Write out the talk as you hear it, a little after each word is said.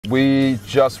We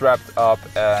just wrapped up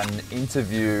an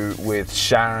interview with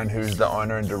Sharon, who's the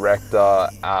owner and director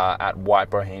at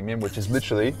White Bohemian, which is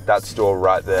literally that store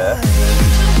right there.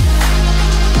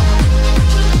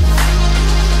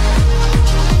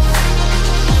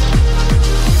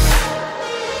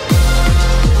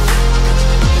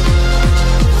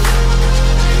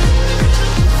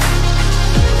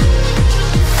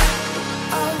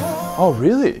 Oh,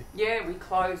 really? Yeah, we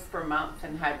closed for a month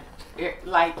and had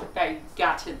they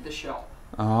gutted the shop.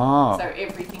 Oh. So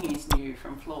everything is new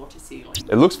from floor to ceiling.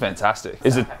 It looks fantastic.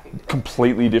 Is it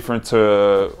completely different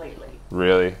to... Completely.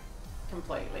 Really?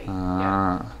 Completely,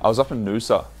 yeah. I was up in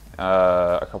Noosa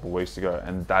a couple of weeks ago,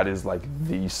 and that is like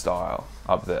the style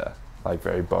up there. Like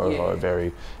very boho,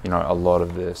 very, you know, a lot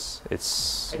of this. It's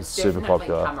super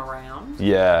popular. Come around.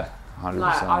 Yeah, 100%.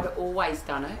 Like, I'd always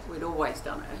done it. We'd always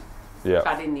done it. Yeah.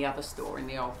 But in the other store, in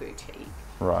the old boutique,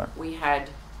 right, we had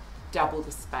double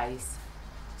the space,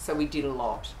 so we did a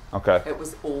lot. Okay. It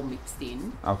was all mixed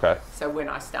in. Okay. So when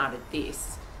I started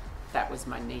this, that was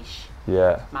my niche.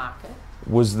 Yeah. Market.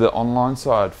 Was the online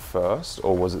side first,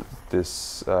 or was it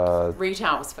this?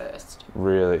 Retail was first.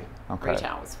 Really? Okay.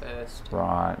 Retail was first.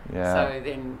 Right. Yeah. So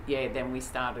then we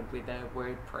started with a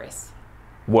WordPress.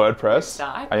 WordPress?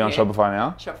 Website, Are you on Shopify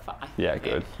now? Shopify. Yeah,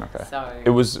 good. Okay. So it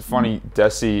was funny,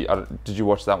 Desi, did you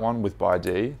watch that one with By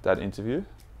D, that interview?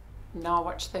 No, I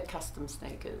watched the custom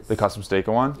sneakers. The custom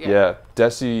sneaker one? Yeah.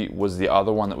 Desi was the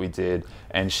other one that we did,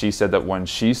 and she said that when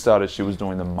she started, she was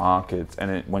doing the markets,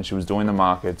 and when she was doing the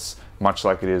markets, much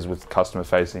like it is with customer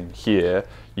facing here,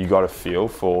 you got a feel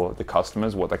for the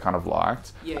customers, what they kind of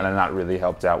liked, and then that really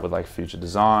helped out with like future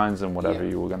designs and whatever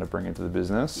you were going to bring into the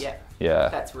business. Yeah. Yeah.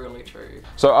 That's really true.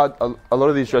 So a lot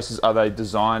of these dresses, are they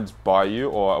designed by you,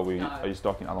 or are you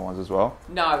stocking other ones as well?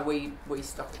 No, we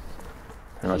stock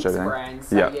pretty much everything. Brands.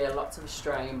 So yeah, lots of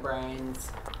Australian brands.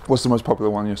 What's the most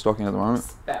popular one you're stocking at the moment?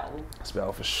 Spell.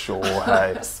 Spell for sure,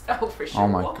 hey. Spell for sure. Oh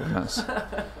my goodness.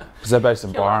 Because they're based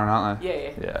in Byron, aren't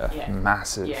they? Yeah.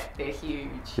 Massive. Yeah, they're huge.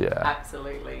 Yeah.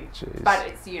 Absolutely. Jeez. But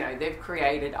it's, you know, they've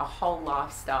created a whole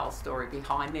lifestyle story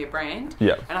behind their brand.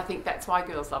 Yeah. And I think that's why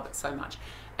girls love it so much.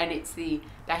 And it's they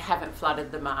haven't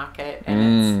flooded the market,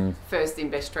 and it's first in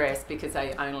best dress because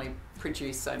they only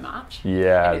produce so much.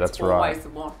 Yeah, and that's right. It's always the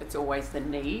want, it's always the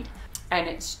need. And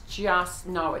it's just,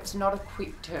 it's not a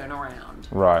quick turnaround.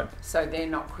 Right. So they're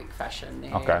not quick fashion.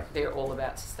 They're all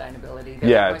about sustainability.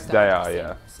 They're they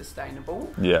are,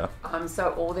 sustainable. Yeah.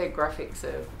 So all their graphics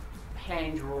are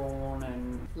hand-drawn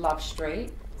and Love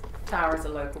Street. Tara's a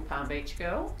local Palm Beach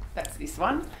girl. That's this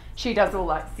one. She does all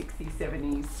like 60s,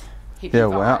 70s hippie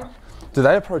vibe. Wow. Do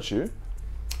they approach you?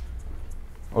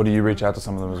 Or do you reach out to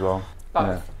some of them as well? Both.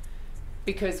 Yeah.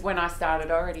 Because when I started,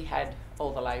 I already had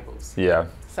all the labels. Yeah.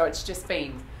 So it's just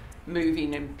been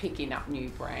moving and picking up new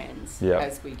brands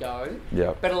as we go.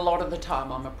 Yeah. But a lot of the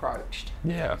time I'm approached.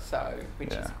 Yeah. So,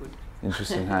 which is good.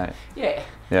 Interesting, hey?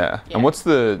 Yeah. And what's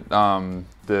the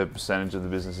percentage of the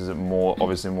business? Is it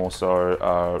obviously more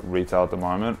so retail at the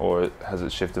moment, or has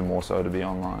it shifted more so to be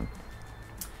online?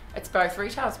 It's both.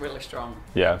 Retail's really strong.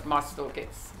 Yeah. My store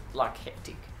gets like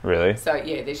hectic. Really? So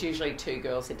yeah, there's usually 2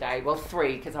 girls a day. Well,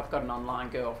 3 because I've got an online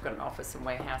girl. I've got an office and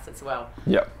warehouse as well.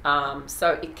 Yeah.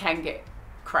 So it can get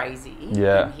crazy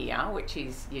in here, which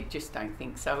is, you just don't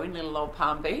think so in little old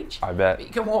Palm Beach. I bet. But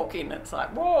you can walk in and it's like,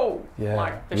 whoa. Yeah.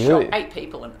 Like the shop, 8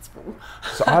 people and it's full.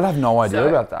 So I'd have no idea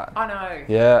about that. I know.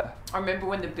 Yeah. I remember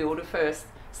when the builder first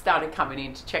started coming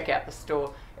in to check out the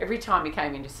store, every time he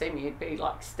came in to see me, he'd be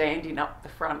like standing up the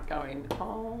front going,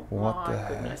 oh my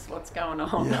goodness, what's going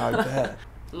on? Yeah, I bet.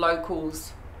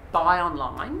 Locals buy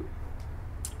online,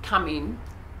 come in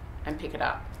and pick it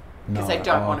up because they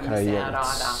don't want to miss out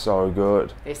either. So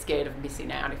good. They're scared of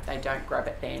missing out if they don't grab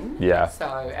it then. Yeah. So,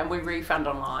 and we refund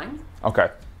online. Okay.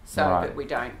 So, but we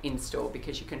don't in-store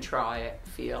because you can try it,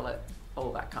 feel it,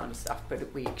 all that kind of stuff,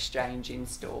 but we exchange in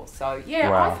store. So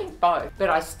yeah, I think both, but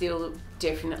I still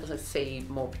definitely see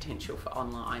more potential for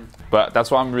online. But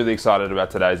that's why I'm really excited about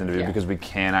today's interview, because we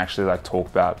can actually like talk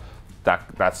about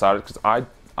that side, because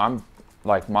I'm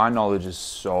like, my knowledge is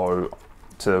so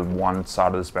to one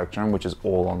side of the spectrum, which is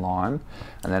all online,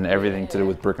 and then everything to do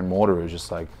with brick and mortar is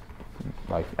just like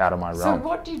out of my realm. So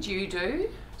what did you do?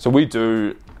 So we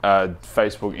do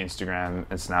Facebook, Instagram,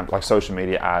 and Snap, like social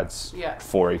media ads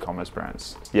for e-commerce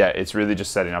brands. Yeah, it's really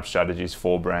just setting up strategies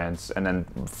for brands, and then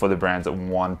for the brands that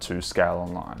want to scale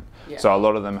online. Yeah. So a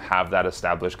lot of them have that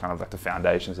established, kind of like the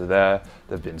foundations are there.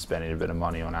 They've been spending a bit of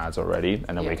money on ads already,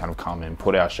 and then we kind of come in,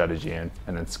 put our strategy in,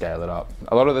 and then scale it up.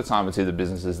 A lot of the time it's either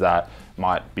businesses that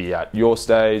might be at your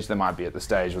stage, they might be at the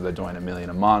stage where they're doing $1 million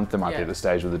a month, they might be at the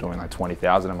stage where they're doing like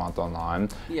 20,000 a month online,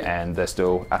 and they're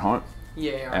still at home.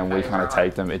 Yeah. And we kind of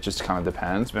take them. It just kind of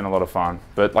depends. It's been a lot of fun.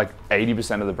 But like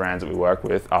 80% of the brands that we work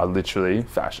with are literally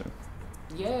fashion.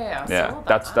 Yeah, I saw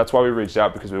that. That's why we reached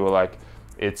out, because we were like,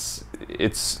 it's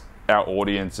our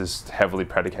audience is heavily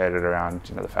predicated around,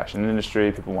 you know, the fashion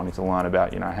industry, people wanting to learn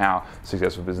about, you know, how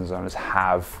successful business owners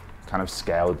have kind of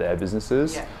scaled their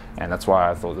businesses. Yeah. And that's why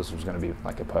I thought this was going to be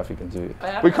like a perfect interview.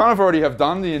 We kind of already have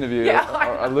done the interview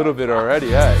a little bit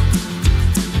already, eh?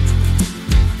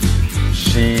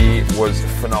 She was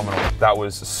phenomenal. That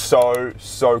was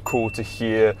so cool to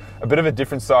hear a bit of a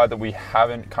different side that we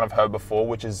haven't kind of heard before,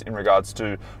 which is in regards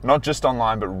to not just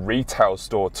online, but retail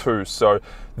store too. So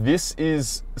this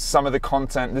is some of the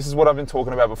content. This is what I've been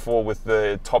talking about before with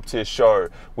the top tier show.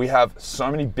 We have so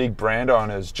many big brand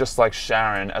owners just like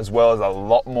Sharon, as well as a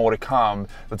lot more to come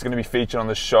that's going to be featured on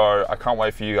the show. I can't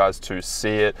wait for you guys to see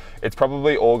it. It's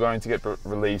probably all going to get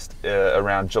released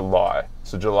around July.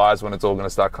 So July is when it's all going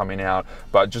to start coming out.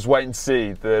 But just wait and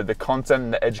see. The content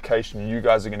and the education you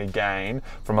guys are going to gain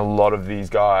from a lot of these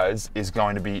guys is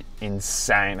going to be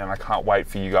insane, and I can't wait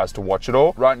for you guys to watch it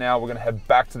all. Right now, we're going to head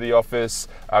back to the office.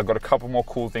 I've got a couple more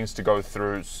cool things to go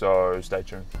through, so stay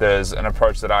tuned. There's an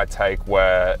approach that I take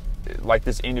where, like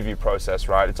this interview process,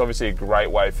 right? It's obviously a great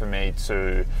way for me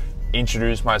to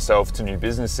introduce myself to new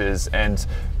businesses, and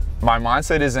my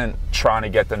mindset isn't trying to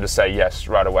get them to say yes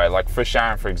right away. Like for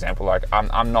Sharon, for example, like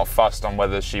I'm not fussed on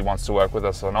whether she wants to work with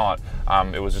us or not.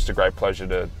 It was just a great pleasure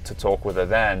to talk with her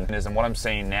then. And what I'm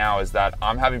seeing now is that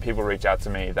I'm having people reach out to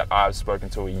me that I've spoken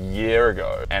to a year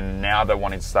ago, and now they're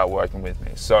wanting to start working with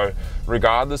me. So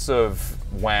regardless of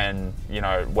when, you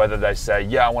know, whether they say,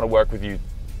 yeah, I want to work with you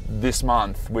this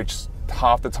month, which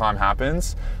half the time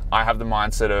happens, I have the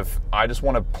mindset of, I just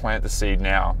want to plant the seed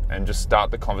now and just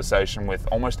start the conversation with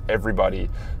almost everybody,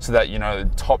 so that, you know,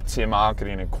 top tier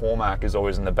marketing and Cormac is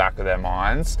always in the back of their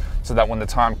minds, so that when the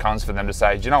time comes for them to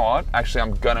say, do you know what, actually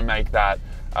I'm gonna make that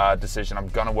decision, I'm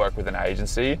gonna work with an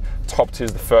agency, top tier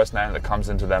is the first name that comes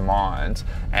into their mind.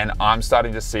 And I'm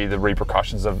starting to see the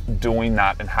repercussions of doing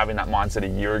that and having that mindset a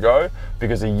year ago,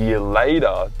 because a year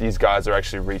later these guys are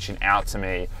actually reaching out to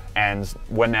me, and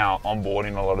we're now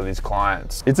onboarding a lot of these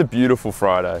clients. It's a beautiful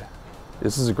Friday.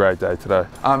 This is a great day today.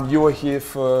 You are here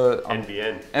for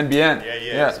NBN. NBN.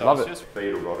 Yeah. So love it. Just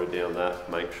feed a rotter down that,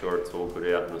 make sure it's all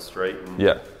good out in the street.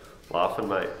 And laughing,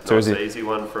 mate. So nice easy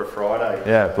one for a Friday.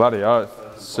 Yeah, bloody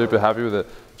oath. Super happy with it.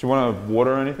 Do you want a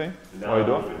water or anything? No, I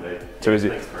don't. Too easy.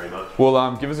 Thanks very much.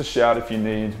 Well, give us a shout if you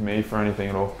need me for anything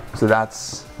at all. So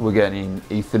we're getting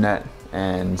Ethernet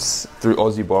and through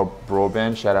Aussie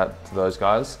Broadband. Shout out to those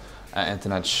guys.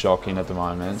 Internet's shocking at the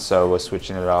moment, so we're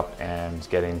switching it up and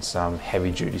getting some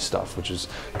heavy duty stuff, which is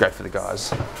great for the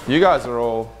guys. You guys are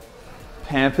all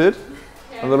pampered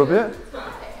a little bit.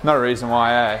 No reason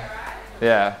why, eh?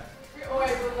 Yeah. We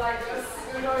always look like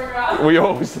this. We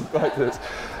always look like this.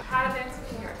 How did Dance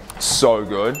feel? So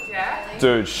good. Yeah?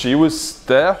 Dude,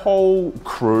 their whole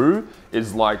crew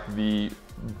is like the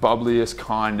bubbliest,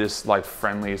 kindest, like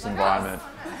friendliest environment.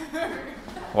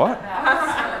 What?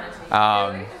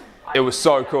 It was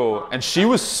so cool. And she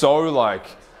was so like,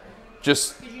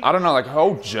 just, I don't know, like her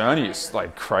whole journey is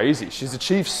like crazy. She's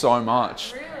achieved so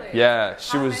much. Really? Yeah,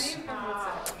 she was,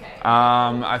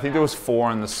 I think there was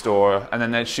 4 in the store. And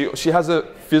then she has a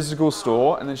physical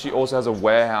store, and then she also has a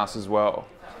warehouse as well,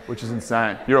 which is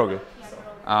insane. You're all good.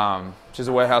 She has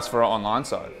a warehouse for her online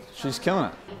side. She's killing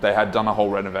it. They had done a whole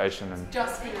renovation. And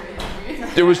just for your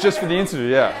interview. It was just for the interview,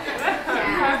 yeah.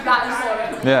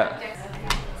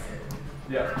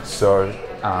 Yeah. So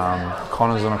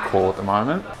Connor's on a call at the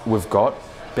moment. We've got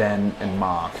Ben and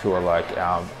Marc, who are like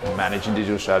our managing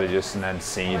digital strategists and then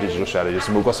senior digital strategists,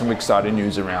 and we've got some exciting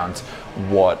news around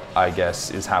what I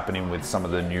guess is happening with some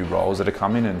of the new roles that are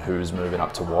coming and who's moving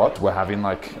up to what. We're having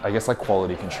like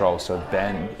quality control. So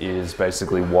Ben is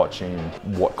basically watching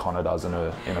what Connor does in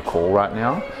a call right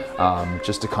now,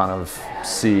 just to kind of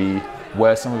see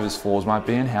where some of his flaws might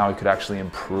be and how he could actually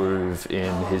improve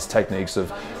in his techniques of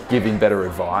giving better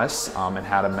advice, and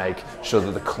how to make sure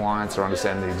that the clients are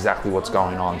understanding exactly what's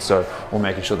going on. So we're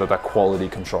making sure that that quality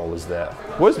control is there.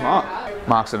 Where's Marc?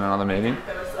 Marc's in another meeting.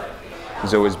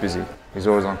 He's always busy. He's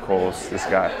always on calls, this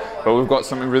guy. But we've got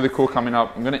something really cool coming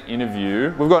up. We've got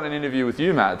an interview with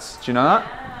you, Mads. Do you know that?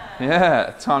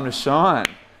 Yeah, time to shine.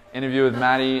 Interview with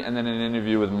Maddie, and then an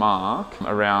interview with Marc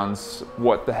around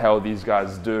what the hell these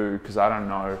guys do, because I don't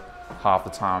know half the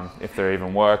time if they're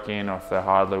even working or if they're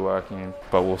hardly working,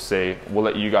 but we'll see. We'll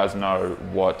let you guys know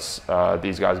what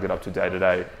these guys get up to day to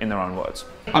day in their own words.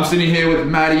 I'm sitting here with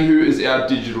Maddie, who is our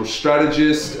digital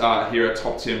strategist here at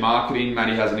Top Tier Marketing.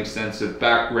 Maddie has an extensive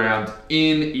background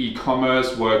in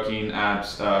e-commerce, working at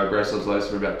Grace Loves Lace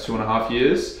for about 2.5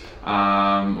 years.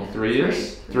 or 3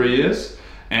 years. 3 years.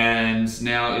 And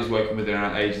now is working within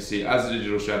our agency as a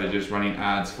digital strategist, running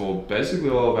ads for basically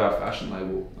all of our fashion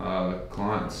label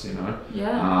clients, you know.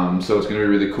 Yeah. So it's going to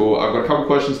be really cool. I've got a couple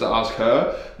questions to ask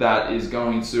her that is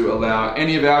going to allow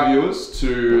any of our viewers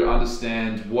to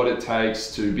understand what it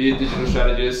takes to be a digital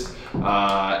strategist,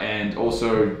 and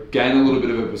also gain a little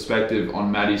bit of a perspective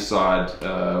on Maddie's side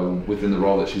within the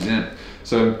role that she's in.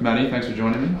 So Maddie, thanks for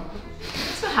joining me.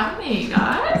 Thanks for having me,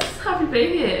 guys. Happy to be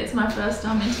here. It's my first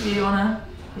interview on a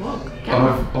vlog.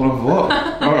 On a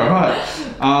vlog. All right.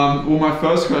 Well, my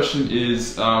first question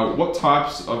is, what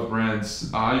types of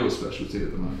brands are your specialty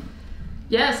at the moment?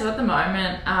 Yeah, so at the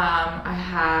moment, I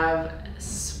have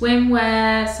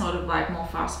swimwear, sort of like more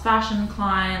fast fashion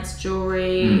clients,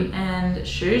 jewelry and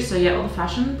shoes. So yeah, all the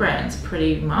fashion brands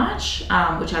pretty much,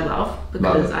 which I love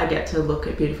because I get to look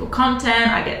at beautiful content.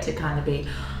 I get to kind of be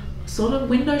sort of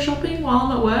window shopping while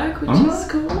I'm at work, which is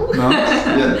cool.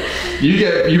 Nice.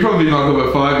 Yeah. You probably knock up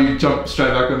at 5, you jump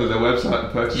straight back onto their website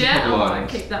and purchase a couple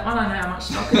items. I keep that one. I know how much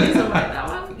stock it is. I like that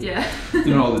one. Yeah.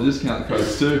 You know all the discount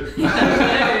codes too.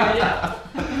 Yeah.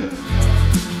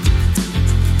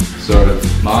 So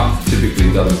Marc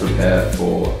typically doesn't prepare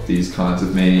for these kinds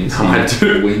of meetings. No, I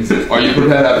do. Are you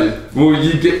prepared, have you? Well,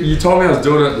 you told me I was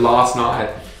doing it last night,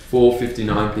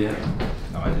 4:59 p.m.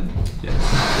 No, I didn't.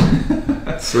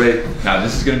 Yeah. Sweet. Now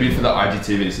this is going to be for the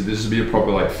IGTV, so this will be a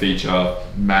proper like feature.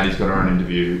 Maddie's got her own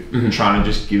interview, trying to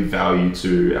just give value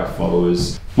to our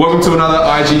followers. Welcome to another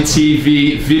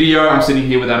IGTV video. I'm sitting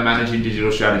here with our managing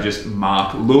digital strategist,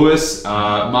 Marc Lewis.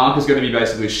 Marc is going to be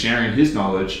basically sharing his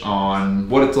knowledge on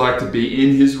what it's like to be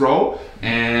in his role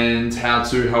and how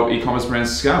to help e-commerce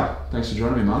brands scale. Thanks for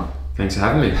joining me, Marc. Thanks for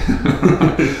having me.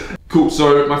 Cool.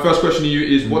 So my first question to you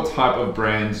is, what type of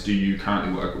brands do you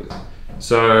currently work with?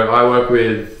 So I work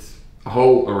with a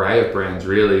whole array of brands,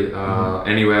 really.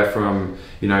 Anywhere from,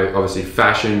 you know, obviously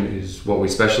fashion is what we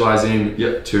specialize in,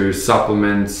 to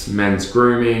supplements, men's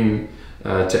grooming,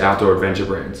 to outdoor adventure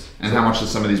brands. And how much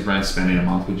does some of these brands spend in a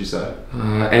month, would you say?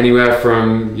 Anywhere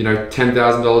from, you know,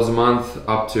 $10,000 a month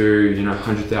up to, you know,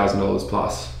 $100,000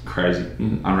 plus. Crazy,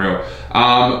 unreal.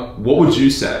 What would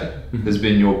you say has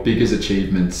been your biggest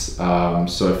achievements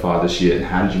so far this year, and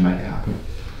how did you make it happen?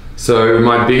 So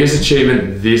my biggest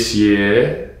achievement this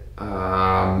year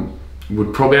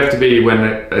would probably have to be when,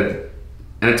 and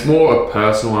it's more a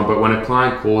personal one, but when a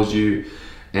client calls you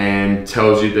and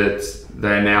tells you that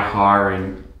they're now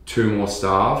hiring 2 more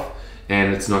staff,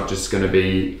 and it's not just going to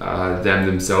be them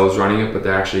themselves running it, but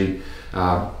they're actually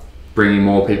bringing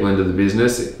more people into the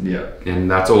business.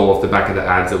 And that's all off the back of the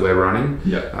ads that we're running.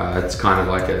 It's kind of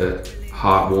like a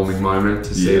heartwarming moment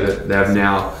to see that they've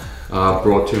now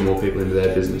brought 2 more people into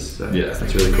their business. So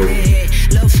that's really cool.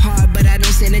 Love hard, but I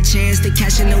don't stand a chance to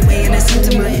cash in the way and it's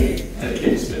into my head.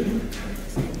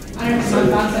 I don't know how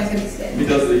fast I can spin. He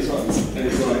does these ones, and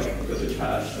it's like, got the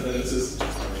cash, and then it's just,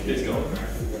 it's going.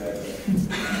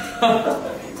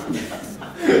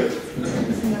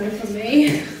 Another from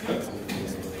me.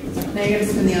 Now you're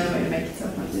gonna spin the other way to make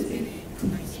yourself not dizzy.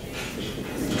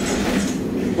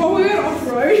 Well, we're going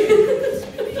off-road.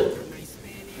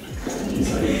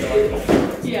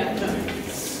 Yeah, no.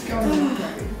 Go on.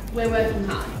 We're working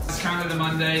hard. It's currently the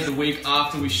Monday, the week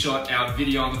after we shot our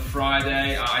video on the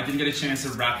Friday. I didn't get a chance to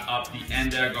wrap up the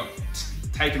end there. I got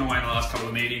taken away in the last couple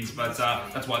of meetings, but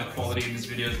that's why the quality in this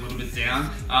video is a little bit down.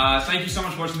 Thank you so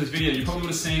much for watching this video. You probably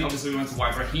would have seen, obviously we went to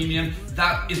White Bohemian.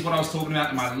 That is what I was talking about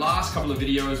in my last couple of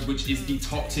videos, which is the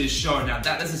top tier show. Now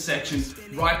that is a section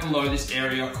right below this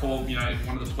area called, you know,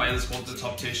 one of the playlists called the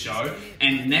top tier show.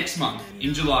 And next month,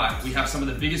 in July, we have some of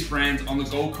the biggest brands on the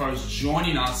Gold Coast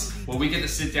joining us, where we get to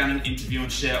sit down and interview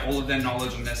and share all of their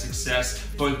knowledge and their success,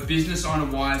 both business owner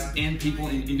wise and people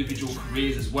in individual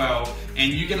careers as well.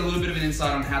 And you get a little bit of an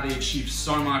insight on how they achieved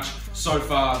so much so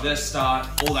far, their start,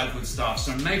 all that good stuff.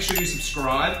 So make sure you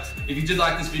subscribe. If you did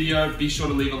like this video, be sure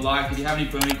to leave a like. If you have any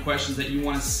burning questions that you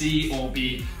want to see or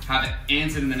have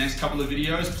answered in the next couple of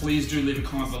videos, please do leave a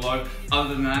comment below.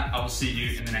 Other than that, I will see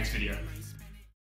you in the next video.